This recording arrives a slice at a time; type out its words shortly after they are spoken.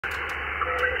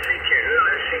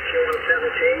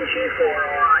CQ117,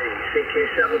 G4RI,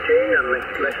 CQ17, and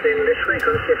listing this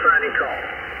frequency for any call.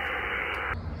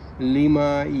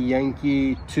 Lima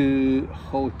Yankee 2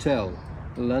 Hotel,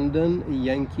 London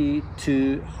Yankee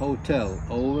 2 Hotel,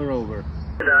 over.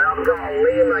 I've got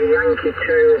Lima Yankee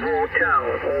 2 Hotel,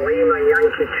 Lima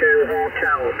Yankee 2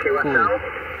 Hotel, QSL.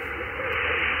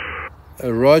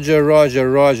 Roger,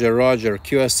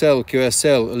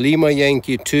 QSL, Lima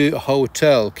Yankee 2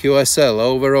 Hotel, QSL,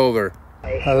 over.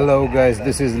 Hello guys,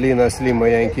 this is Linas Lima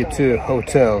Yankee 2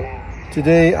 Hotel.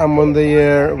 Today I'm on the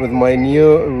air with my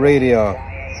new radio,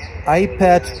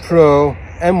 iPad Pro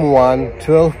M1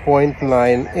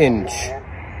 12.9 inch.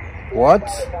 What?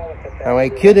 Am I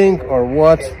kidding or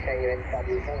what?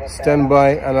 Stand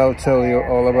by and I'll tell you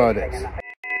all about it.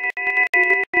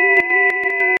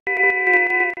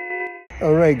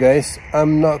 Alright guys,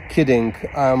 I'm not kidding.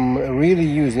 I'm really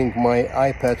using my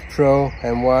iPad Pro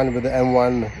M1 with the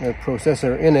M1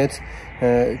 processor in it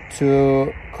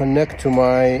to connect to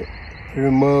my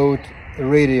remote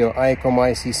radio Icom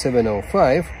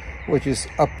IC-705, which is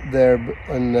up there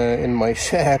in my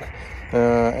shack,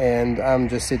 and I'm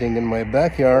just sitting in my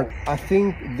backyard. I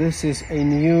think this is a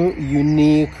new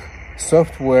unique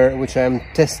software which I'm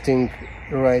testing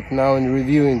right now and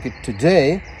reviewing it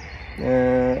today,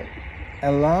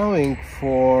 allowing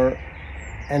for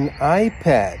an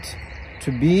iPad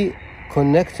to be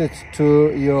connected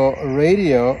to your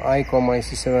radio Icom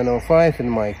IC-705 in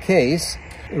my case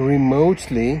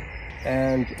remotely,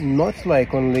 and not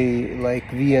like only like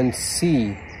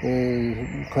VNC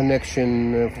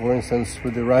connection, for instance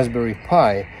with the Raspberry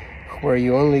Pi, where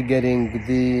you're only getting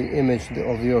the image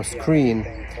of your screen.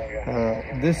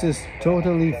 This is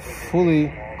totally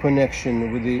fully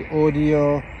connection with the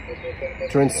audio,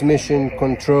 transmission,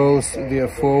 controls,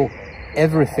 VFO,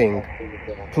 everything,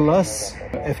 plus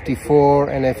FT4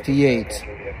 and FT8.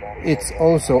 It's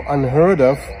also unheard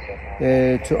of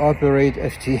to operate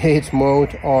FT8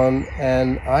 mode on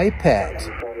an iPad.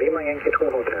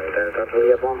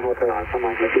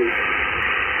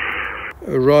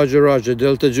 Roger,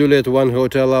 Delta Juliet 1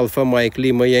 Hotel Alpha Mike,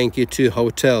 Lima Yankee 2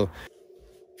 Hotel.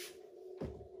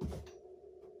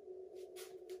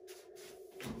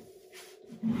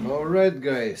 Alright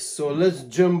guys, so let's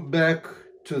jump back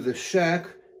to the shack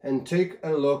and take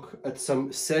a look at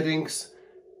some settings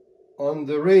on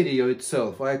the radio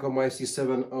itself, Icom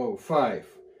IC-705.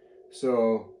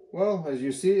 So, well, as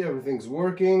you see, everything's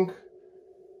working.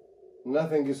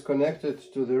 Nothing is connected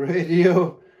to the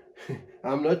radio.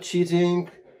 I'm not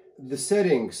cheating. The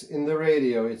settings in the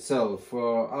radio itself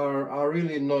are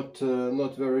really not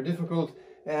very difficult.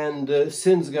 And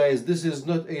since, guys, this is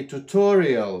not a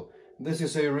tutorial, this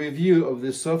is a review of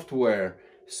the software,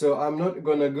 so I'm not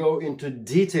gonna go into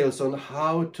details on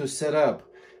how to set up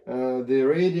the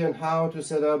radio and how to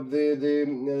set up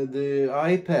the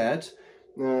iPad,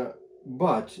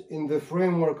 but in the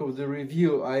framework of the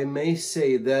review I may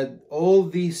say that all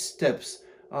these steps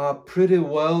are pretty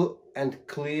well and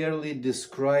clearly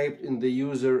described in the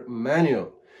user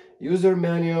manual. User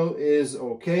manual is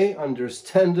okay,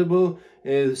 understandable,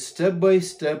 step by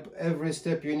step. Every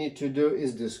step you need to do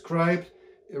is described.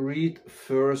 Read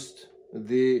first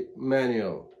the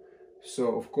manual.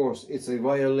 So of course it's a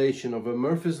violation of a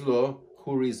Murphy's Law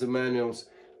who reads the manuals,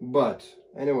 but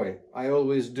anyway, I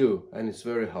always do, and it's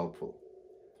very helpful.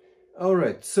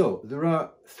 Alright, so there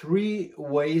are three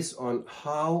ways on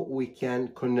how we can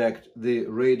connect the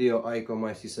radio Icom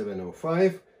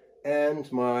IC-705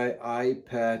 and my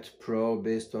iPad Pro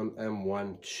based on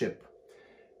M1 chip.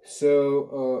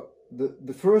 So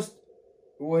the first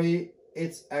way,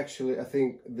 it's actually, I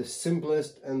think, the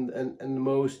simplest and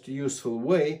most useful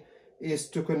way, is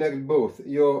to connect both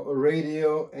your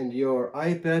radio and your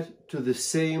iPad to the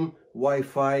same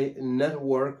Wi-Fi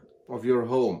network of your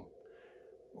home,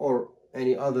 or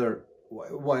any other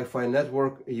Wi-Fi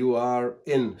network you are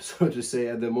in, so to say,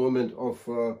 at the moment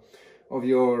of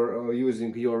your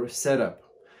using your setup.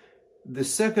 The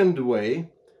second way,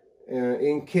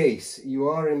 in case you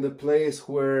are in the place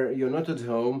where you're not at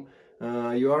home,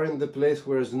 you are in the place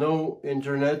where there's no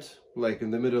internet, like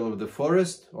in the middle of the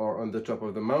forest or on the top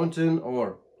of the mountain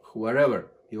or wherever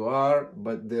you are,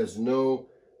 but there's no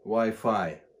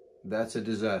Wi-Fi. That's a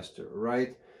disaster,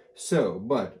 right? So,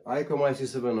 but Icom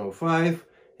IC-705,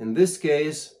 in this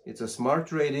case, it's a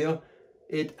smart radio.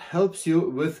 It helps you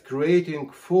with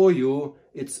creating for you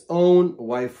its own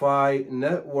Wi-Fi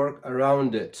network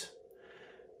around it.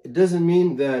 It doesn't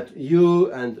mean that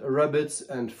you and rabbits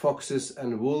and foxes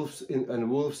and wolves in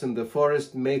the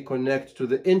forest may connect to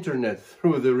the internet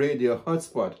through the radio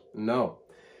hotspot. No,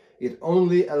 it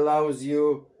only allows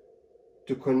you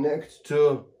to connect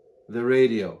to the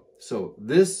radio. So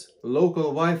this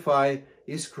local Wi-Fi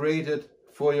is created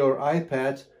for your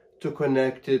iPad to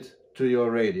connect it to your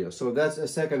radio. So that's a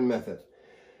second method.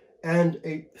 And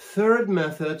a third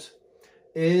method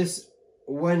is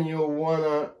when you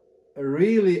wanna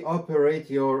really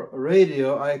operate your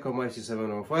radio Icom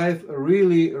IC-705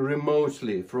 really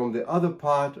remotely from the other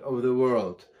part of the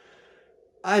world.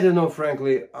 I don't know,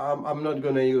 frankly, I'm not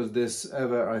gonna use this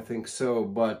ever, I think so,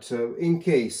 but in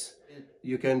case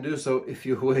you can do so if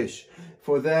you wish.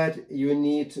 For that you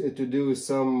need to do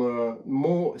some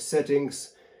more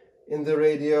settings in the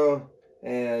radio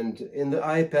and in the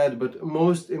iPad, but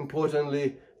most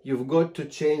importantly you've got to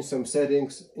change some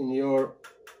settings in your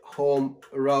home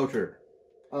router.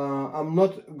 I'm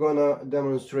not gonna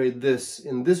demonstrate this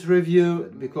in this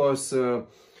review because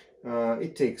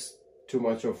it takes too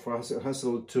much of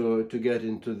hassle to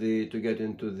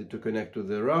connect to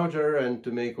the router and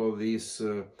to make all these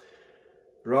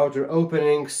router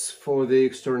openings for the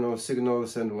external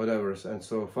signals and whatever and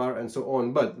so far and so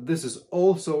on. But this is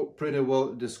also pretty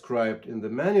well described in the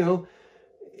manual.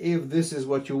 If this is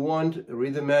what you want,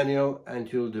 read the manual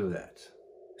and you'll do that.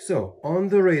 So on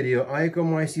the radio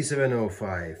Icom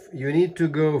IC-705, you need to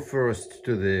go first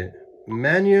to the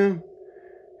menu,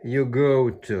 you go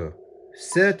to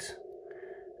set,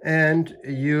 and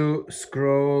you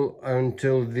scroll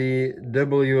until the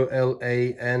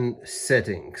WLAN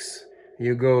settings.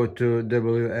 You go to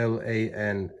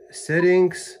WLAN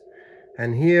settings,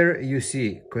 and here you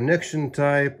see connection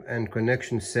type and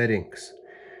connection settings.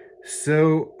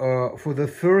 So for the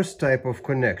first type of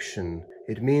connection,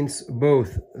 it means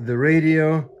both the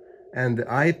radio and the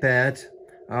iPad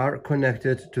are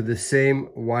connected to the same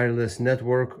wireless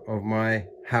network of my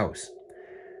house.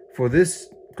 For this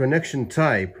connection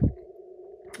type,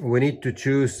 we need to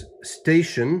choose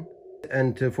station,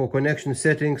 and for connection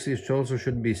settings it also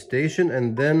should be station.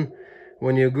 And then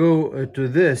when you go to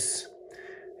this,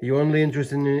 you're only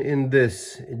interested in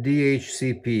this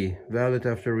DHCP, valid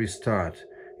after restart.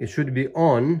 It should be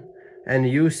on, and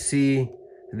you see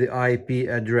the IP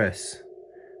address,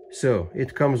 so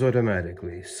it comes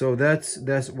automatically. So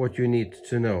that's what you need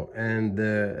to know,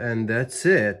 and that's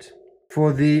it.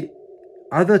 For the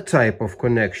other type of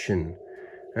connection,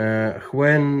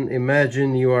 when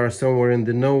imagine you are somewhere in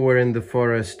the nowhere in the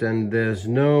forest and there's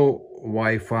no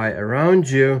Wi-Fi around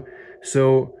you,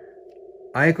 so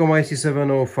Icom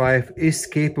IC-705 is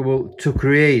capable to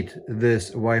create this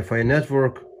Wi-Fi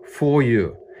network for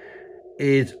you.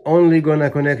 It's only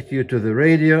gonna connect you to the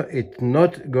radio, it's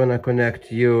not gonna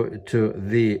connect you to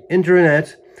the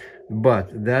internet,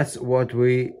 but that's what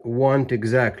we want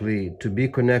exactly, to be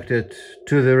connected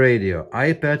to the radio.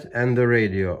 iPad and the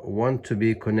radio want to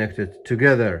be connected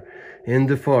together in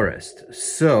the forest.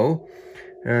 So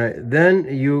then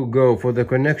you go for the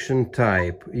connection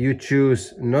type, you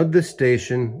choose not the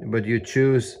station, but you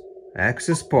choose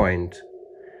access point,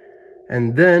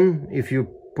 and then if you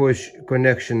push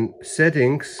connection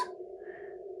settings,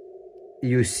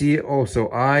 you see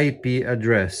also IP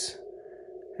address.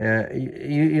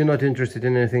 You're not interested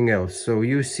in anything else, so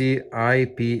you see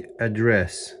IP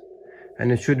address,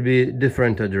 and it should be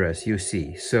different address, you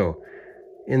see. So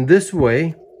in this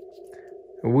way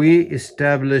we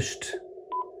established,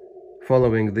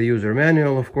 following the user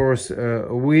manual of course,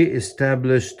 we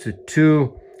established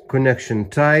two connection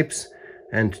types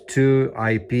and two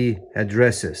IP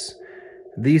addresses.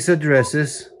 These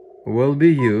addresses will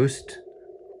be used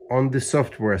on the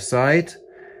software side,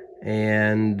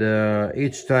 and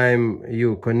each time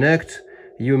you connect,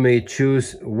 you may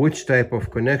choose which type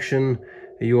of connection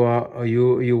you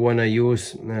want to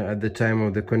use at the time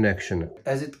of the connection.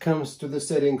 As it comes to the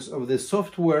settings of the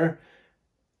software,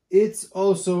 it's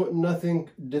also nothing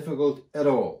difficult at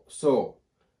all. So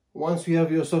once you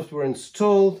have your software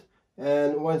installed,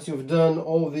 and once you've done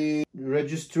all the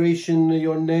registration,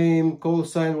 your name, call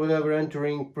sign, whatever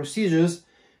entering procedures,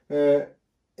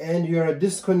 and you are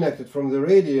disconnected from the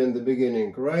radio in the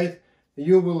beginning, right?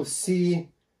 You will see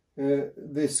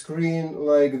the screen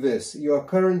like this. You are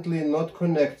currently not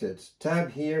connected.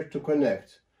 Tap here to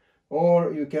connect,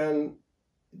 or you can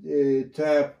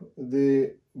tap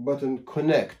the button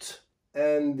connect,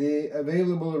 and the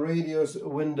available radios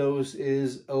windows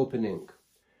is opening,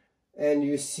 and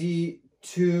you see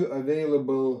two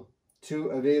available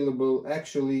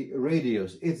actually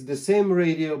radios. It's the same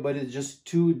radio, but it's just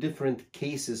two different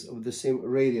cases of the same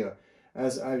radio,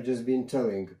 as I've just been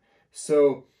telling.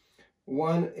 So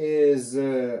one is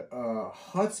a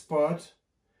hotspot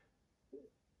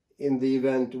in the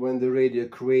event when the radio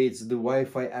creates the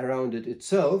Wi-Fi around it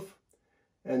itself,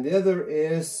 and the other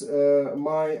is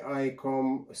my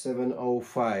Icom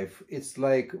 705. It's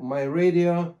like my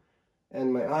radio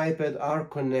and my iPad are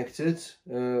connected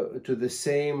to the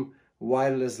same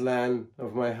wireless LAN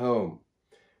of my home.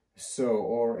 So,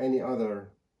 or any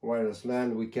other wireless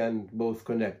LAN, we can both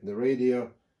connect the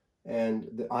radio and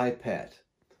the iPad.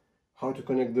 How to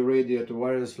connect the radio to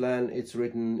wireless LAN, it's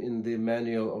written in the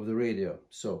manual of the radio.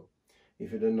 So,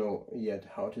 if you don't know yet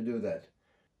how to do that.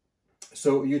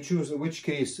 So you choose which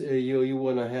case you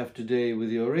want to have today with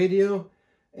your radio,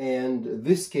 and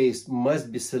this case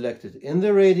must be selected in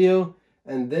the radio,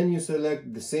 and then you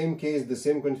select the same case, the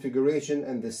same configuration,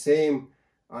 and the same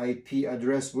IP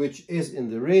address which is in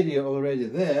the radio already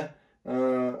there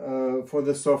for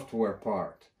the software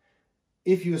part.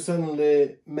 If you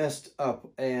suddenly messed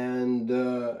up and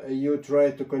you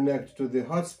try to connect to the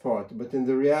hotspot, but in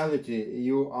the reality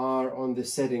you are on the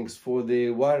settings for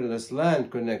the wireless LAN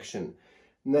connection,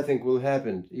 nothing will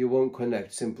happen. You won't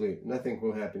connect, simply. Nothing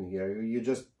will happen here. You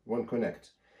just won't connect.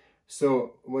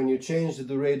 So when you change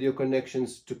the radio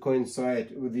connections to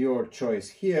coincide with your choice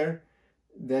here,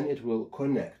 then it will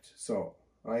connect. So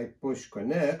I push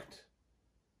connect,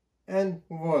 and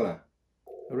voila.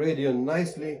 Radio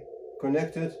nicely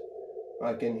connected.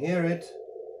 I can hear it.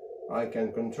 I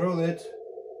can control it.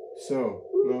 So,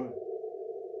 no.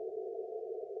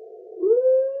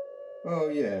 Oh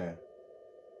yeah.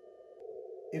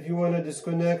 If you want to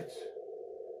disconnect,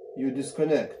 you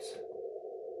disconnect.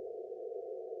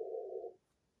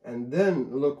 And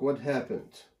then look what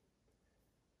happened.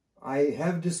 I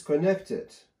have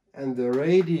disconnected and the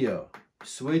radio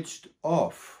switched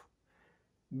off.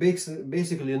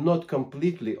 Basically not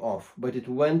completely off, but it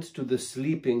went to the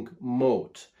sleeping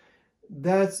mode.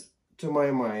 That's, to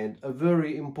my mind, a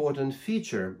very important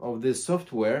feature of this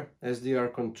software,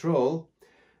 SDR-Control,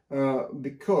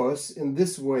 because in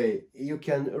this way you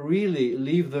can really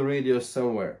leave the radio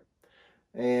somewhere,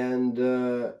 and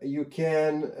you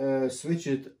can switch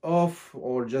it off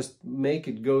or just make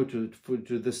it go to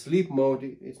the sleep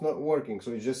mode. It's not working,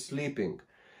 so it's just sleeping.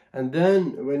 And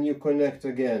then when you connect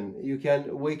again, you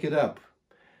can wake it up.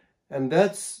 And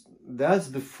that's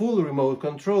the full remote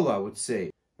control, I would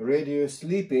say. Radio is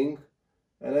sleeping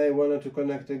and I wanted to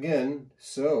connect again,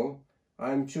 so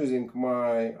I'm choosing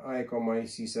my Icom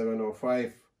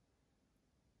IC-705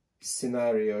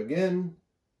 scenario again.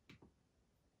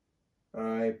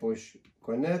 I push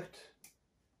connect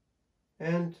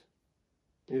and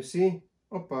you see,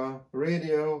 opa,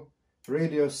 radio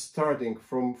starting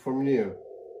from new,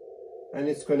 and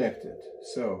it's connected,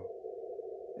 so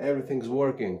everything's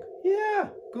working. Yeah,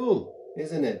 cool,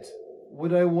 isn't it?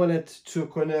 Would I wanted to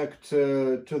connect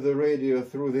to the radio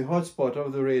through the hotspot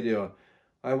of the radio,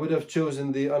 I would have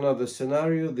chosen the another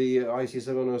scenario, the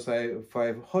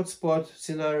IC-705 hotspot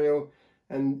scenario,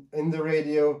 and in the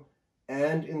radio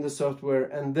and in the software,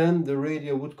 and then the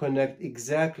radio would connect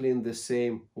exactly in the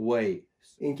same way.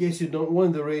 In case you don't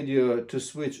want the radio to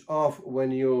switch off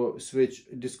when you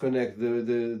disconnect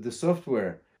the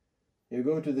software, you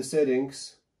go to the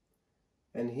settings,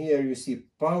 and here you see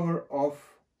power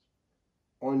off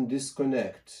on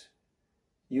disconnect.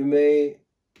 You may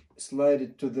slide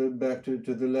it to the back to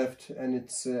the left, and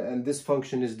it's and this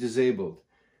function is disabled.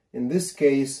 In this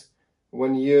case,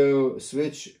 when you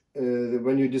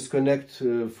when you disconnect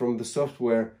from the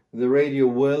software, the radio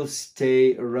will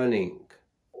stay running.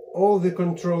 All the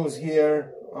controls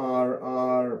here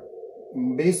are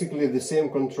basically the same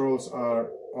controls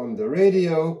are on the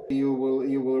radio. You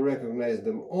will recognize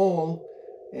them all,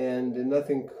 and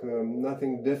nothing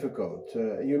difficult.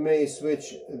 You may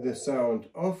switch the sound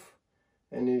off,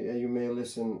 and you may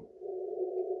listen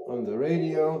on the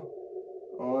radio,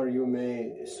 or you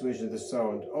may switch the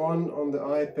sound on the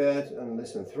iPad and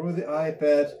listen through the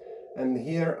iPad. And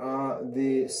here are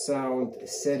the sound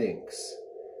settings.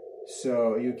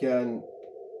 So you can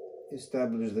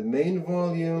establish the main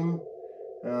volume,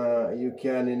 you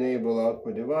can enable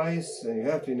output device, and you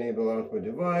have to enable output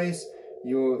device.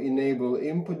 You enable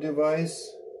input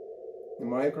device, the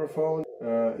microphone.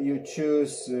 You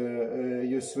choose,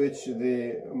 you switch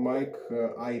the mic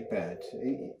iPad.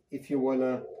 If you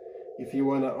wanna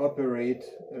operate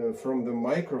from the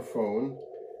microphone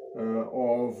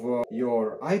of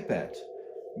your iPad,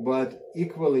 but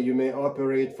equally you may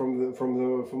operate from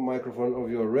microphone of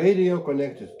your radio,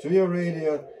 connected to your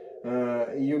radio.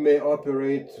 You may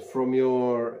operate from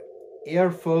your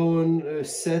earphone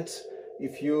set,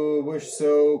 if you wish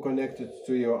so, connected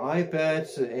to your iPad,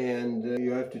 and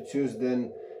you have to choose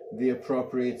then the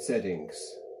appropriate settings.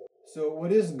 So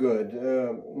what is good,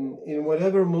 in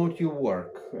whatever mode you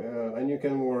work, and you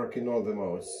can work in all the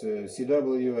modes,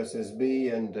 CW,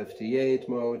 SSB and FT8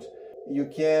 mode, you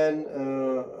can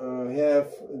have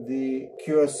the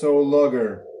QSO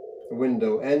logger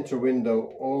window, enter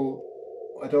window,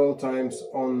 at all times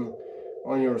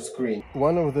on your screen.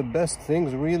 One of the best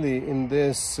things really in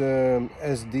this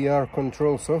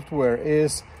SDR-Control software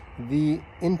is the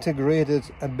integrated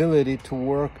ability to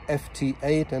work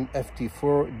FT8 and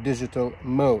FT4 digital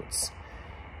modes.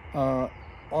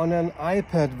 On an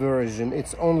iPad version,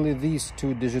 it's only these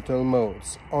two digital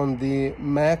modes. On the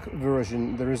Mac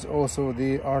version, there is also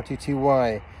the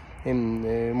RTTY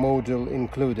module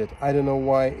included. I don't know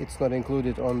why it's not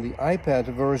included on the iPad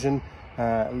version.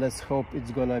 Let's hope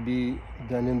it's gonna be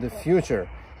done in the future.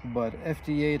 But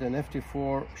FT8 and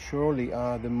FT4 surely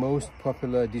are the most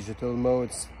popular digital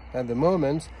modes at the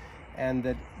moment, and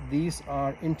that these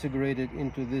are integrated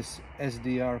into this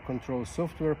SDR-Control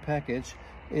software package.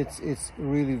 It's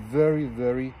really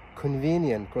very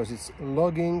convenient, because it's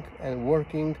logging and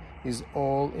working is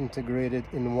all integrated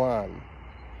in one.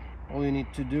 All you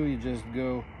need to do, you just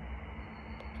go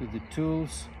to the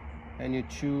tools and you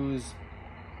choose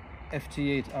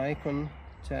FT8 icon,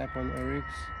 tap on RX,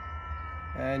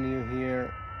 and you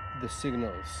hear the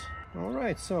signals.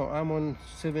 Alright, so I'm on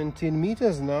 17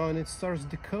 meters now and it starts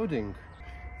decoding.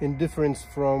 In difference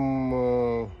from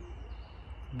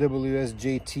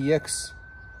WSJTX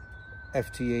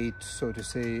FT8, so to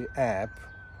say, app,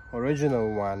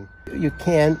 original one, you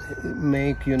can't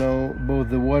make, you know, both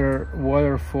the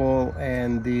waterfall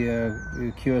and the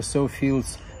QSO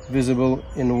fields visible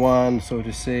in one, so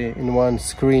to say, in one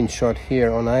screenshot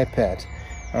here on iPad.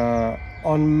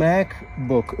 On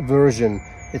MacBook version,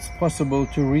 it's possible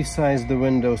to resize the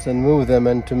windows and move them,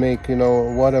 and to make, you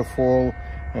know, waterfall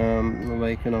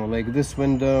like, you know, like this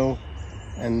window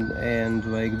and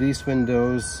like these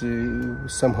windows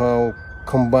somehow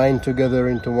combined together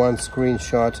into one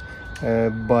screenshot.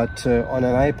 But on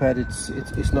an iPad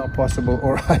it's not possible,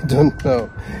 or I don't know,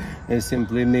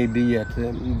 simply maybe yet.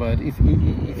 But if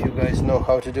you guys know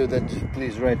how to do that,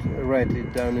 please write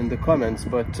it down in the comments.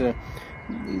 But it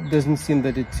doesn't seem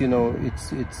that it's, you know,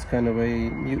 it's kind of a,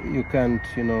 you can't,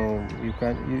 you know, you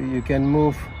can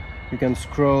move, you can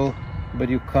scroll, but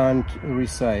you can't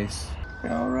resize.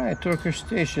 All right, Turkish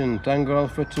station, Tango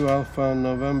Alpha 2 Alpha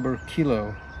November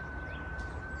Kilo,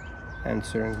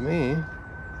 answering me.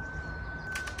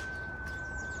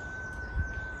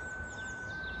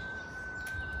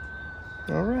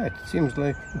 All right, it seems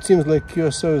like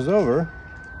QSO is over.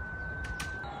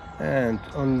 And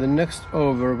on the next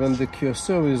over, when the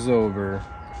QSO is over,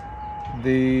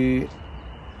 the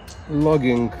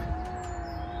logging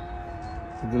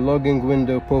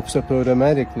window pops up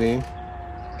automatically,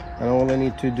 and all I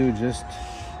need to do just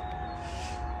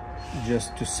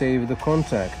to save the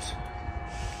contact.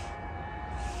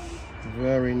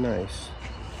 Very nice.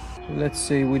 Let's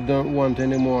say we don't want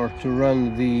anymore to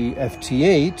run the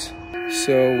FT8,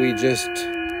 so we just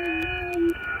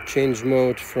change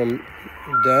mode from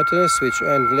data switch,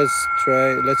 and let's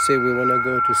say we want to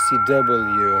go to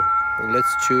CW.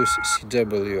 Let's choose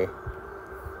CW,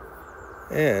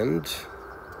 and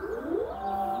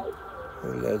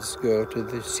let's go to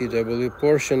the CW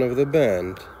portion of the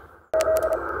band.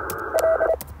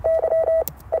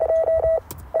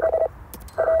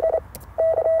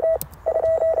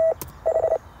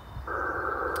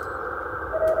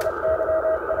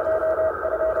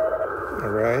 All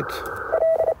right.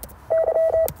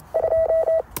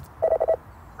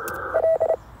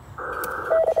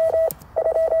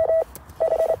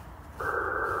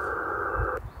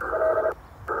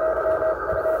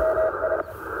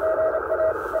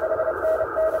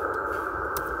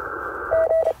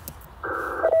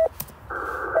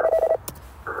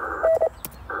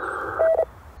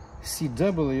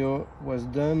 CW was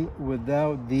done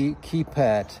without the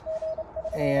keypad,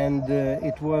 and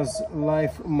it was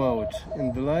live mode.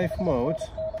 In the live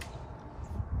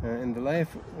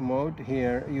mode,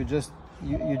 here you just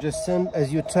send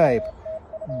as you type.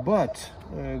 But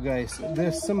guys,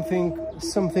 there's something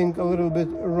a little bit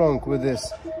wrong with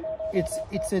this.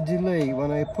 It's a delay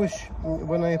when I push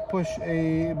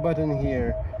a button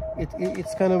here.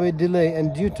 It's kind of a delay,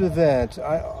 and due to that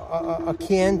I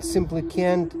simply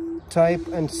can't type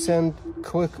and send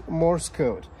quick Morse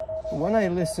code. When I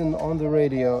listen on the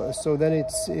radio, so then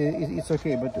it's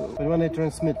okay, but when I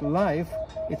transmit live,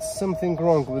 it's something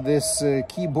wrong with this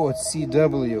keyboard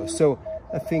CW. So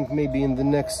I think maybe in the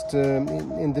next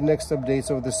updates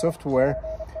of the software,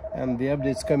 and the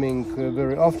updates coming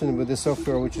very often with the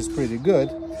software, which is pretty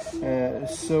good,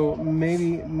 so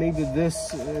maybe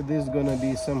this is gonna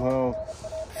be somehow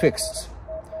fixed.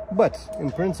 But in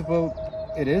principle,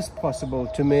 it is possible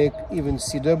to make even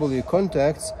CW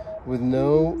contacts with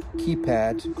no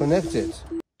keypad connected.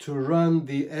 To run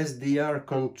the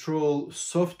SDR-Control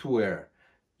software,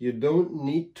 you don't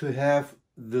need to have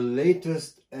the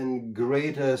latest and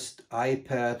greatest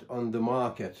iPad on the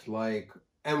market, like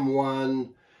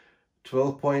M1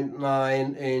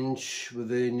 12.9 inch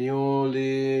with a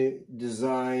newly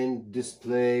designed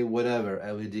display, whatever,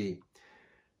 LED.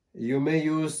 You may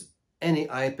use any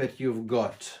iPad you've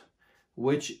got,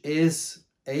 which is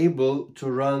able to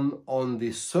run on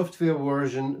the software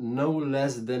version no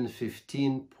less than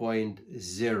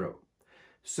 15.0.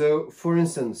 So, for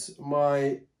instance,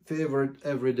 my favorite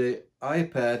everyday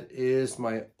iPad is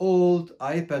my old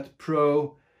iPad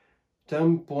Pro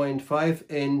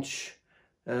 10.5 inch.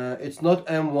 It's not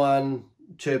M1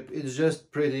 chip, it's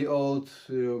just pretty old,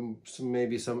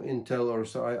 maybe some Intel or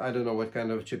so, I don't know what kind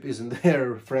of chip isn't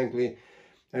there, frankly,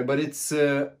 but it's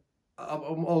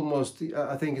almost,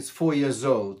 I think it's 4 years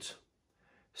old.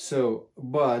 So,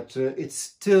 but it's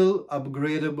still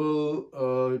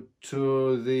upgradable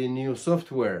to the new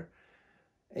software.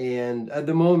 And at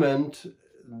the moment,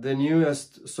 the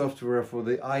newest software for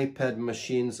the iPad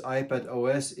machines, iPad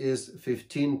OS, is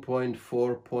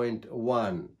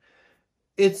 15.4.1.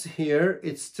 It's here,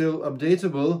 it's still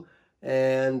updatable,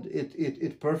 and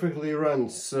it perfectly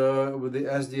runs with the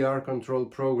SDR-Control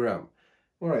program.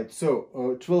 All right, so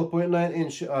 12.9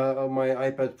 inch my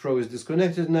iPad Pro is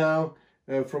disconnected now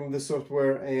from the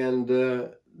software, and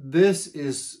this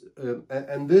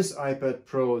iPad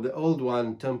Pro, the old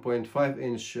one, 10.5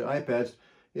 inch iPad,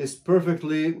 is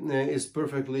perfectly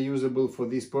usable for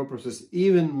these purposes,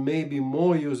 even maybe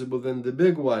more usable than the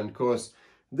big one, because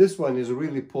this one is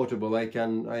really portable. I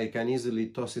can easily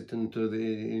toss it into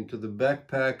the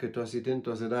backpack, toss it in,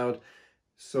 toss it out.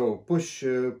 So push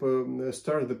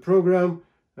start the program.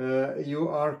 You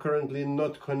are currently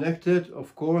not connected.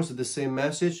 Of course, the same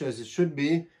message as it should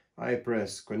be. I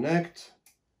press connect,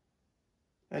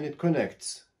 and it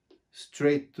connects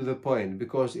straight to the point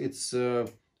because it's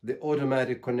the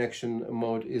automatic connection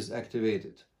mode is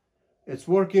activated. It's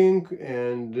working,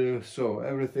 and so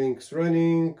everything's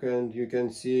running, and you can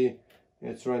see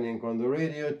it's running on the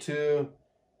radio too.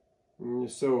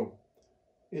 So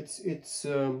it's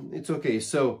okay.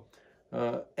 So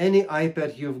any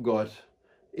iPad you've got,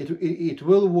 it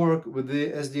will work with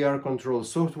the SDR-Control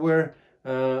software,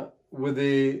 with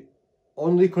the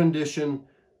only condition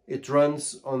it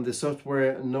runs on the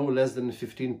software no less than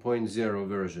 15.0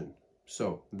 version.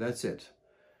 So that's it.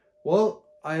 Well,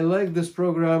 I like this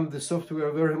program, the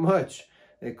software, very much,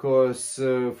 because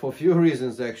for few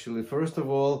reasons actually. First of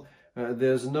all,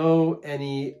 there's no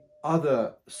any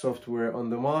other software on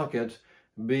the market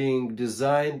being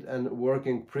designed and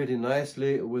working pretty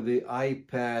nicely with the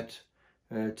iPad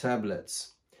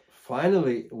tablets.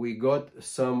 Finally, we got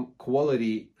some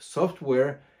quality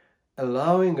software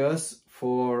allowing us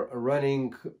for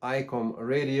running Icom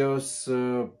radios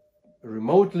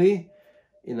remotely,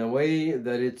 in a way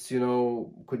that it's, you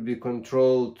know, could be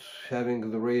controlled,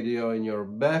 having the radio in your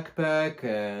backpack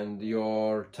and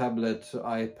your tablet,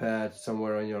 iPad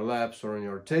somewhere on your laps or on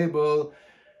your table,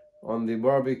 on the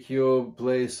barbecue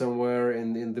place somewhere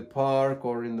in the park,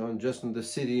 or just in the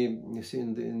city,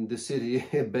 in the city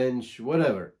bench,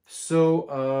 whatever.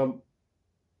 So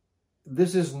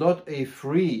this is not a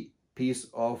free piece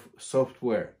of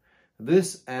software.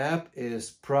 This app is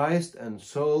priced and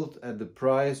sold at the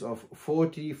price of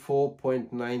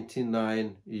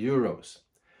 44.99 euros,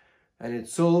 and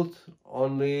it's sold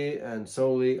only and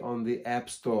solely on the App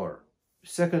Store.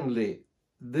 Secondly,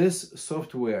 this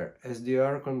software,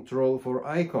 SDR-Control for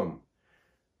Icom,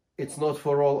 it's not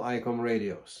for all Icom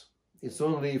radios. It's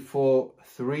only for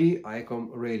 3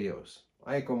 Icom radios.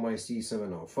 Icom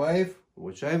IC-705,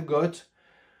 which I've got,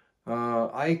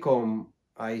 Icom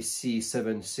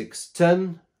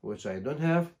IC-7610, which I don't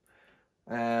have,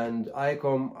 and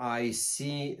Icom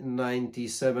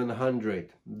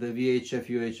IC-9700, the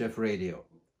VHF-UHF radio.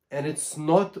 And it's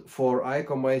not for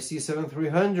Icom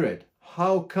IC-7300.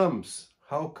 How comes?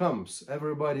 How comes?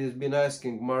 Everybody has been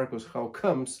asking Marcus how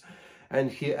comes, and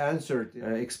he answered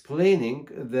explaining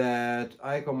that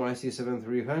Icom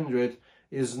IC-7300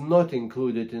 is not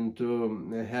included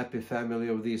into a happy family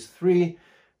of these 3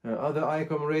 other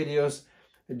Icom radios,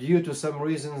 due to some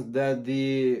reasons that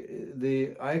the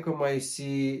Icom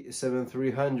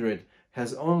IC-7300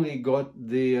 has only got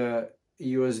the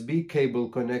USB cable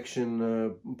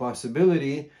connection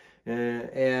possibility,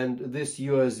 and this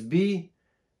USB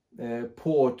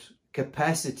port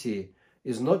capacity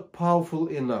is not powerful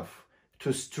enough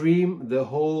to stream the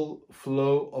whole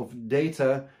flow of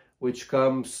data which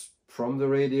comes from the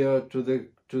radio to the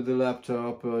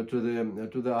laptop, to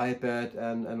the iPad,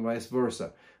 and vice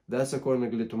versa. That's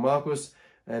accordingly to Marcus,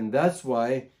 and that's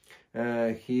why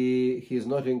he's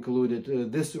not included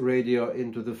this radio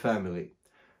into the family.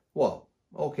 Well,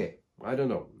 okay, I don't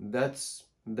know.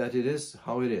 That it is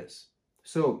how it is.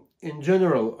 So in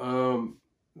general,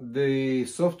 the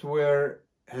software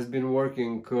has been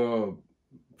working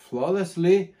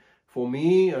flawlessly for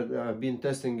me. I've been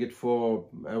testing it for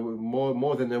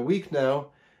more than a week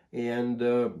now, and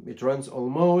it runs all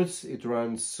modes. It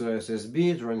runs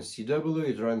SSB, it runs CW,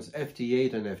 it runs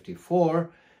FT8 and FT4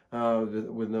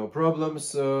 with no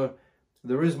problems.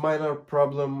 There is minor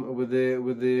problem with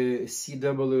the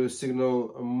CW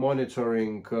signal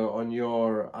monitoring on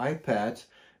your iPad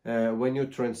when you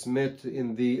transmit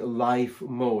in the live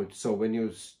mode. So when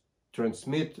you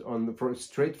transmit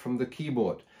straight from the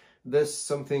keyboard, there's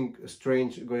something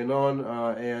strange going on,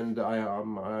 and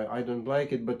I don't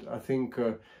like it. But I think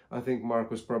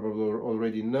Marcus probably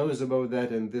already knows about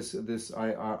that, and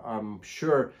I'm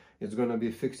sure it's going to be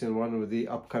fixed in one of the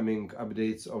upcoming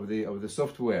updates of the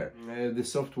software. The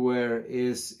software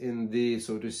is in the,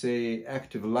 so to say,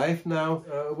 active life now.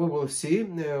 We will see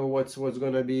what's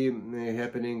going to be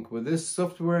happening with this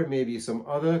software. Maybe some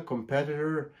other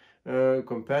competitor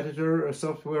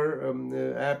software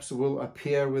apps will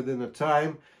appear within a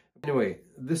time. Anyway,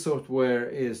 this software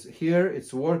is here,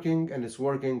 it's working, and it's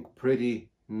working pretty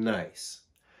nice.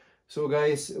 So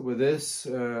guys, with this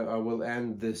I will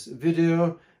end this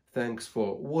video. Thanks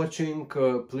for watching.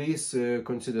 Please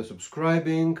consider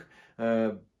subscribing.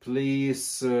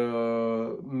 Please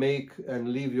make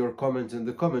and leave your comments in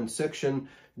the comment section.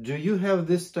 Do you have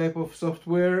this type of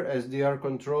software,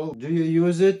 SDR-Control? Do you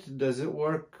use it? Does it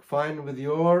work fine with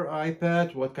your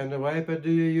iPad? What kind of iPad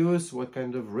do you use? What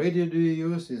kind of radio do you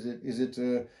use? Is it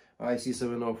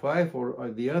IC-705 or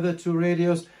the other two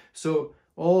radios? So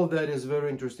all that is very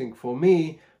interesting for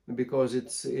me, because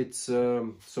it's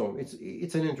an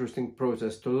interesting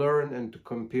process to learn and to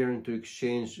compare and to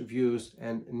exchange views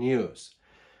and news.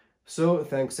 So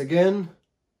thanks again,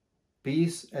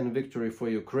 peace and victory for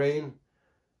Ukraine,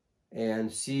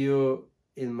 and see you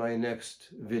in my next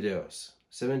videos.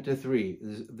 73,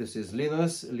 this is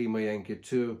Linas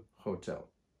LY2H.